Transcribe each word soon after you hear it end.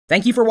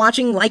Thank you for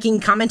watching,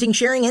 liking, commenting,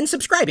 sharing, and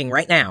subscribing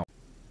right now.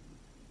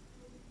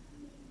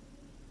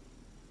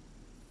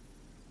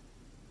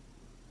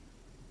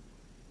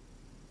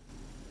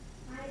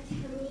 My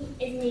tummy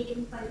is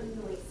making funny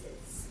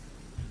noises.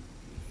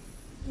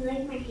 You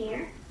like my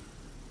hair?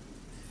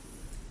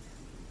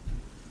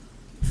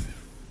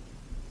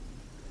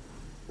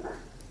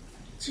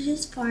 So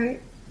just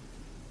fart.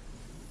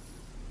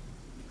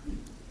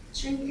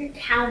 Drink your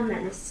cow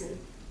medicine.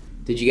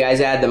 Did you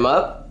guys add them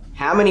up?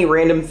 How many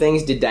random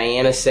things did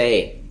Diana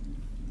say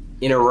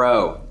in a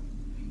row?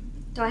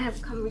 Do I have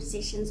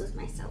conversations with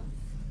myself?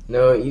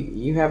 No,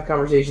 you have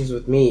conversations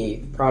with me.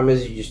 The problem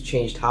is you just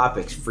change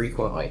topics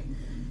frequently.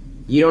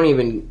 You don't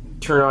even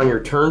turn on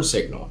your turn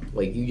signal.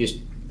 Like, you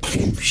just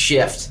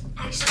shift.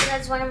 Actually,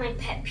 that's one of my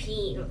pet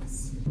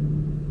peeves.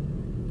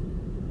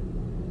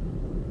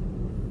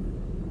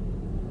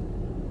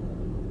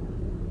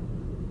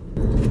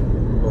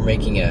 We're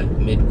making a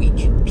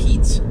midweek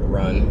pizza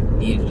run.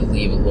 Needed to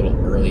leave a little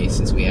early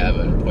since we have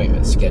an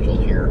appointment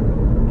scheduled here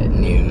at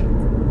noon.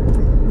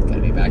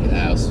 Gotta be back at the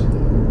house.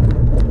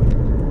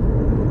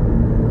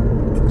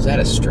 Was that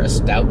a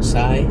stressed out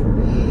sigh?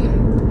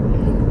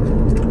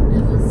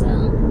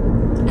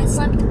 I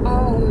slept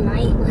all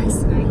night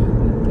last night.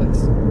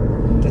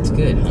 That's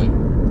good,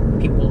 hon.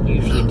 People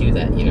usually do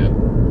that, you know.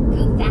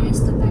 How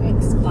fast the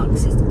FedEx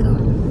box is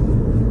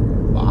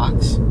going.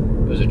 Box?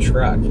 It was a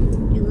truck.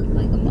 It looked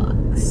like a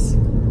box.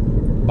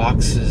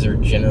 Boxes are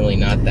generally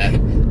not that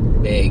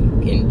big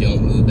and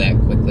don't move that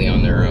quickly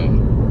on their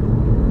own.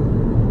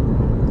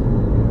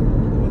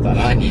 I thought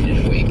I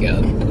needed to wake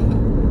up.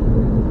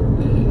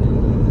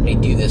 Hey,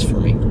 do this for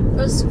me.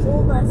 Those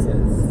school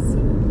buses.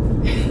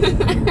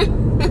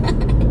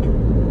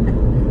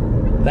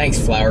 Thanks,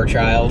 flower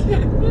child.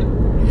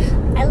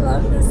 I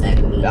love this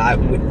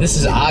outfit. This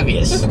is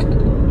obvious.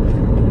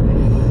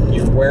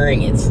 You're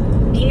wearing it.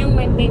 Do you know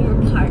my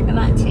favorite part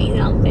about today's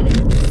outfit is?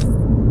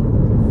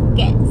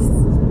 Guess.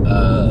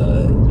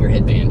 Your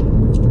headband.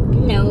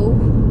 No.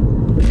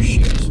 Your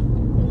shoes.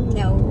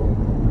 No.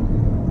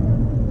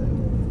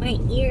 My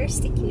ear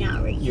sticking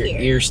out right Your here.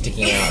 ear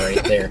sticking out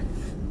right there.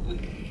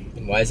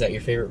 And why is that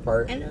your favorite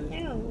part? I don't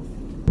know.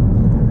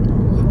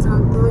 It's all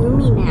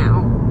gloomy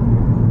now.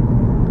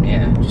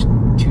 Yeah, just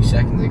 2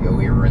 seconds ago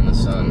we were in the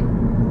sun.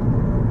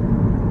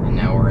 And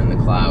now we're in the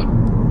cloud.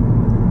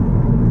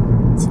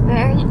 It's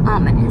very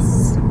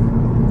ominous.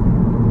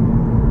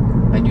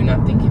 I do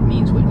not think it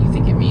means what you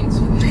think it means.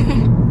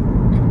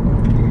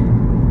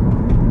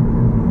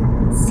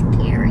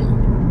 Scary.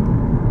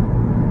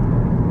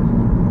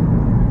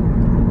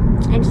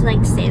 I just like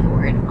to say the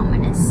word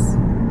ominous.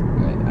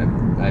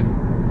 I've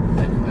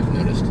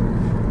noticed.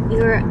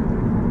 Your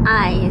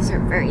eyes are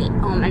very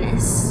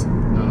ominous.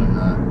 No, they're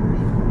not.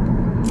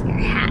 Your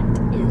hat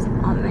is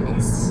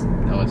ominous.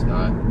 No, it's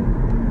not.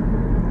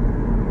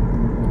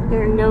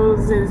 Your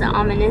nose is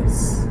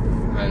ominous.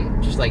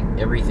 And just like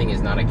everything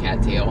is not a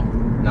cattail,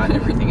 not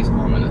everything is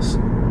ominous.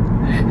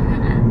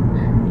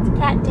 It's a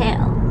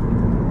cattail.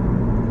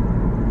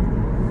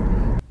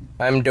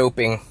 I'm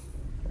doping.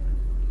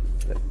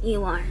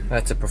 You are.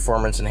 That's a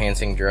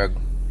performance-enhancing drug.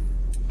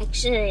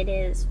 Actually, it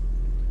is.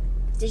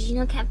 Did you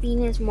know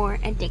caffeine is more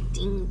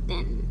addicting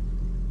than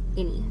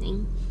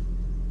anything?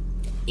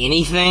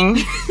 Anything?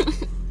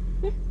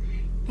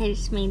 I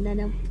just made that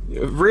up.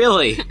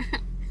 Really?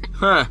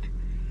 Huh.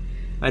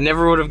 I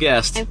never would have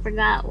guessed. I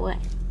forgot what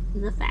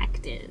the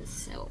fact is,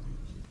 so.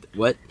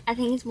 What? I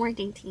think it's more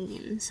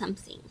addicting than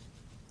something.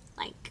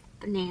 Like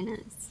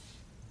bananas.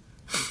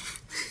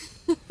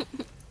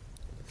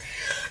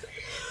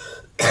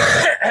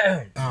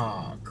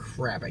 Oh,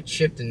 crap. I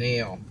chipped a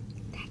nail.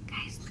 That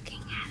guy's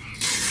looking at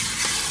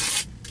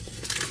it.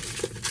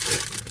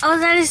 Oh,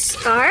 is that a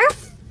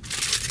scarf?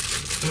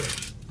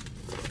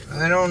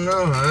 I don't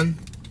know, hon.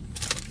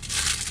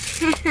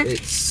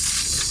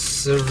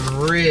 It's a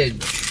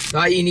ridge.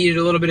 Thought you needed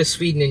a little bit of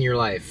Sweden in your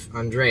life.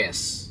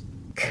 Andreas.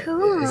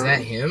 Cool. Is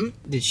that him?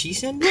 Did she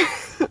send it?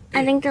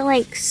 I think they're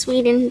like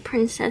Sweden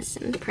princess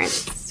and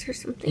prince or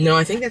something. No,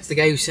 I think that's the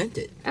guy who sent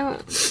it. Oh.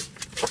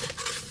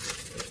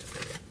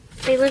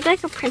 They look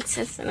like a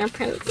princess and a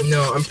prince.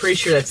 No, I'm pretty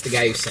sure that's the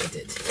guy who sent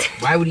it.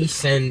 Why would he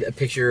send a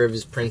picture of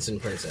his prince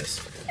and princess?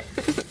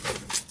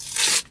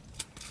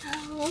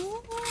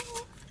 Oh.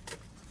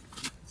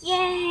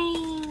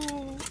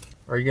 Yay!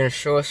 Are you gonna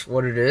show us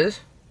what it is?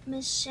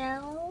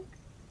 Michelle?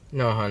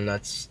 No, hon,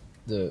 that's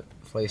the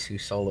place who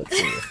sold it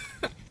to you.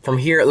 From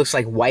here, it looks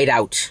like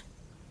whiteout.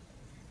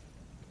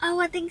 Oh,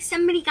 I think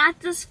somebody got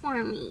this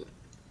for me.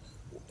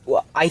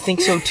 Well, I think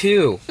so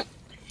too.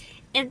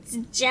 It's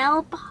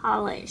gel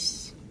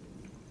polish.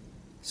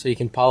 So you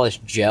can polish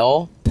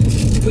gel?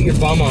 Put your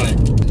bum on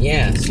it.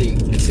 Yeah, so you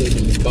can say that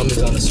your bum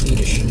is on the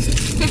Swedish.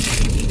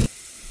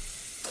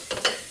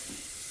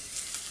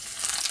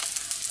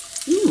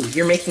 Ooh,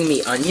 you're making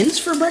me onions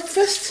for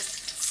breakfast?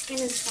 It's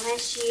gonna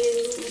slash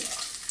you.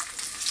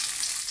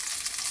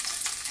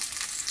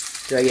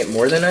 Do I get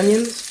more than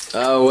onions?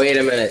 Oh, wait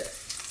a minute.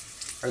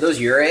 Are those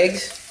your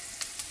eggs?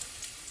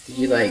 Did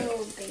you like...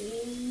 No,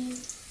 baby.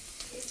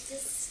 It's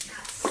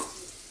disgusting.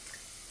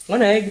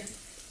 1 egg.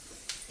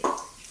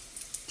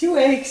 2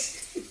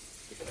 eggs.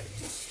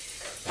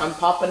 I'm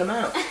popping them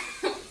out.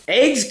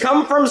 Eggs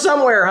come from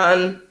somewhere,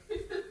 hun.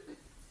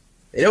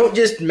 They don't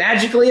just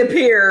magically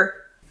appear.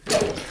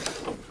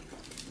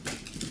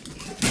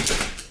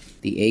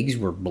 The eggs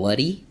were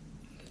bloody?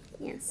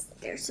 Yes,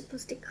 they're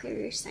supposed to clear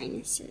your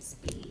sinuses.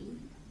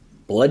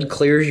 Blood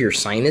clears your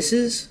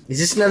sinuses? Is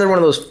this another one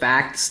of those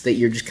facts that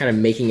you're just kind of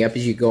making up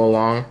as you go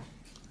along?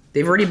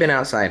 They've already been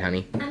outside,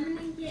 honey. I'm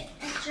gonna get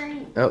a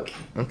drink. Oh,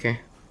 okay.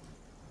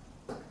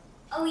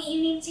 Oh,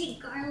 you need to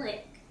take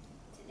garlic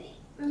today.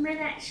 Remember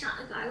that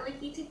shot of garlic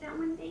you took that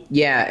one day?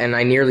 Yeah, and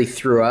I nearly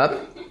threw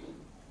up.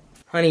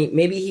 Honey,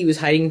 maybe he was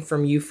hiding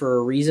from you for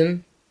a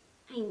reason?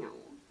 I know.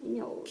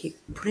 Okay,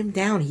 put him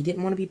down. He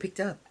didn't want to be picked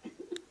up.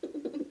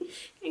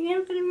 I'm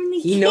gonna put him in the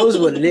He knows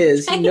what it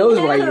is. He knows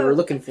why you were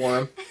looking for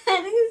him.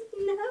 I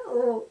don't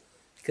know.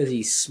 Because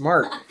he's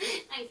smart.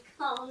 I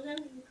called him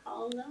and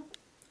called him.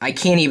 I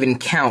can't even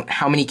count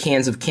how many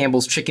cans of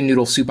Campbell's chicken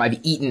noodle soup I've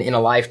eaten in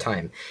a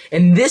lifetime.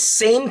 And this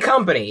same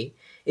company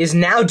is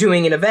now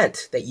doing an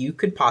event that you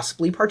could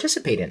possibly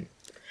participate in.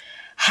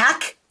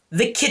 Hack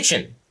the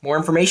Kitchen. More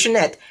information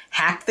at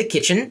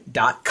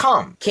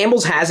hackthekitchen.com.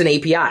 Campbell's has an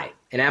API,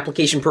 an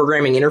application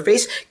programming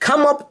interface.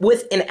 Come up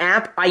with an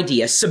app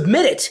idea,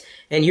 submit it,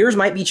 and yours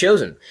might be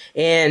chosen.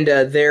 And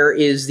there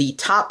is the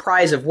top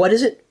prize of, what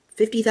is it,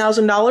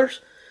 $50,000?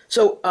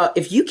 So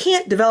if you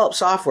can't develop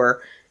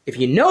software, if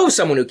you know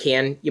someone who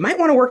can, you might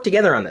want to work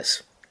together on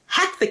this.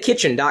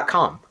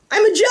 Hackthekitchen.com.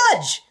 I'm a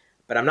judge,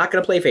 but I'm not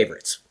going to play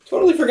favorites.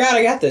 Totally forgot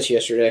I got this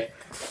yesterday.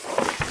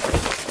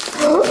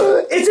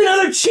 It's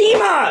another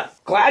Chima!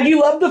 Glad you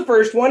loved the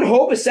first one.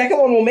 Hope a second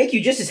one will make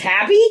you just as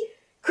happy.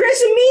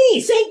 Chris and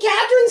Meanie, St.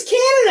 Catharines,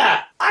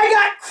 Canada. I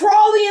got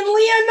Crawley and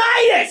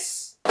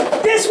Leonidas.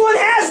 This one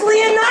has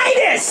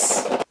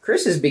Leonidas.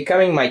 Chris is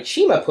becoming my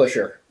Chima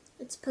pusher.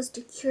 It's supposed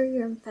to cure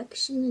your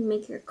infection and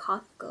make your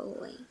cough go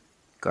away.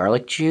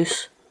 Garlic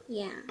juice?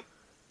 Yeah.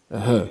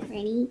 Uh-huh.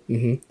 Ready?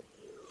 Mm-hmm.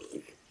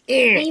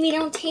 Baby,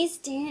 don't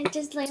taste it.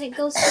 Just let it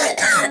go straight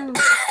down.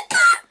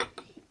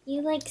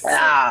 You like,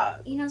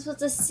 you're not supposed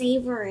to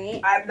savor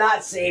it. I'm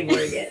not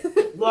savoring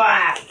it.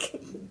 Blah.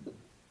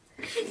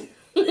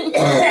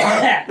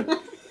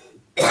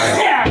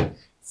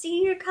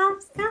 See, your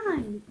cough's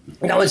gone.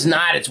 No, it's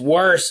not. It's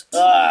worse.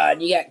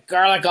 You got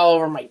garlic all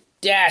over my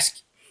desk.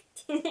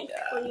 Did it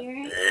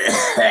clear?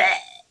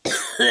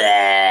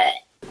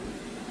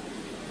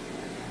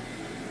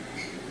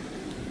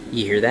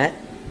 You hear that?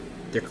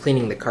 They're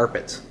cleaning the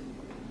carpets.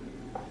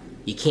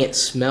 You can't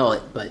smell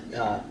it, but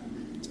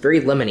it's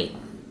very lemony.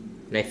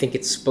 And I think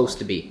it's supposed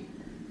to be.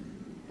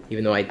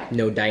 Even though I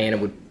know Diana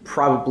would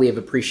probably have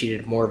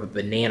appreciated more of a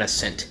banana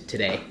scent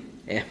today.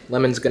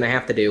 Lemon's gonna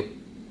have to do.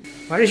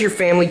 Why does your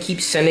family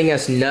keep sending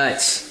us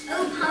nuts?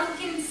 Oh,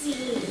 pumpkin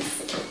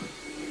seeds.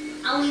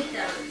 I'll eat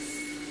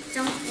those.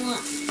 Don't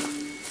look.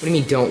 What do you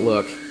mean, don't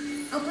look?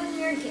 Open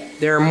your gift.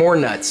 There are more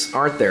nuts,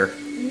 aren't there?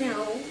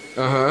 No.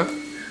 Uh-huh.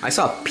 I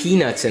saw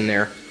peanuts in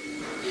there.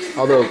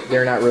 Although,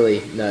 they're not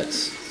really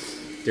nuts.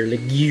 They're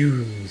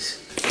legumes.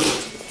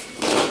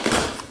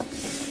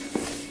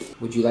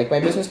 Would you like my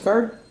business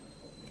card?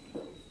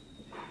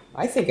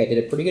 I think I did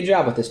a pretty good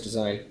job with this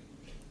design.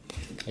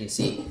 And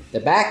see, the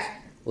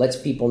back lets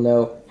people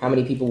know how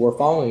many people were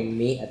following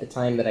me at the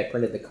time that I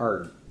printed the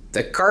card.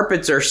 The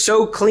carpets are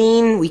so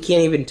clean, we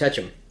can't even touch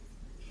them.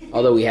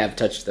 Although we have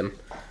touched them.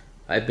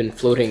 I've been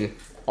floating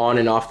on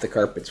and off the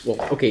carpets. Well,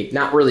 okay,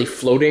 not really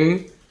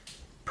floating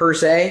per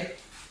se.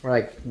 We're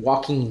like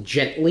walking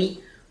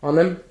gently on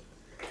them.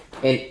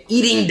 And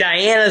eating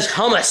Diana's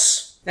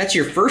hummus. That's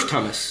your first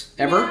hummus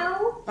ever? No.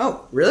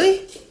 Oh,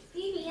 really?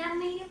 Baby, I've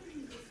made it for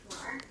you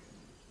before.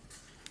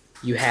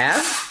 You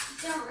have?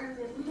 Don't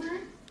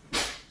remember?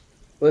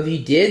 Well, if you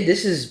did,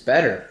 this is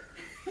better.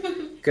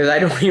 Because I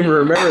don't even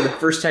remember the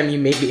first time you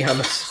made me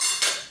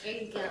hummus. There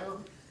you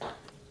go.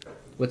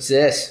 What's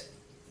this?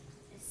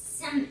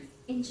 Some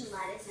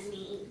enchiladas, I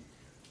mean.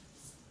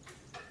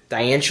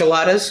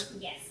 Dianchiladas?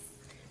 Yes.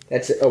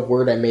 That's a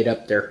word I made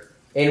up there.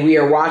 And we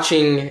are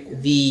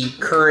watching the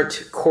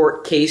current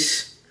court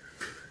case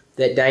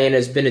that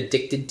Diana's been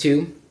addicted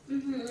to.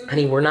 Mm-hmm.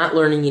 Honey, we're not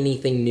learning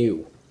anything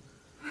new.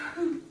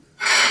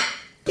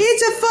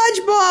 It's a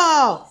fudge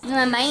ball! You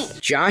want a bite?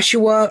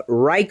 Joshua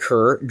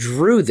Riker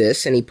drew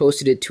this and he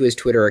posted it to his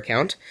Twitter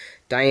account.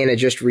 Diana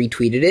just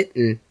retweeted it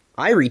and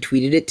I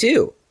retweeted it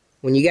too.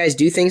 When you guys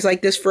do things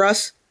like this for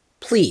us,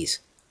 please,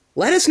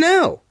 let us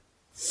know.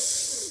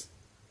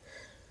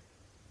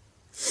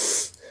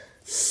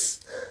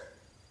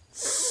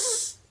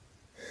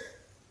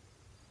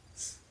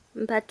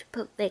 I'm about to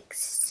put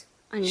Vicks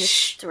on your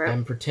throat.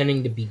 I'm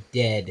pretending to be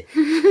dead.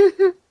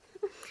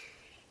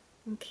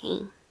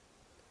 Okay.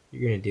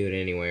 You're gonna do it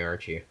anyway,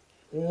 aren't you?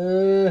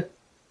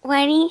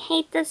 Why do you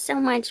hate this so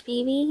much,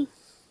 baby?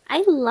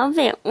 I love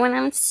it. When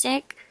I'm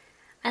sick,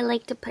 I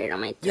like to put it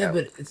on my throat. Yeah,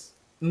 but it's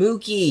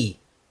Mookie.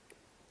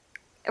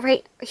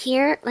 Right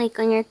here, like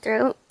on your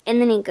throat,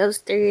 and then it goes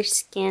through your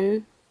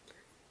skin.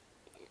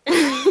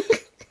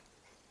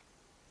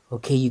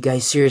 Okay, you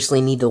guys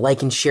seriously need to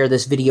like and share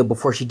this video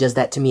before she does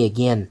that to me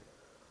again.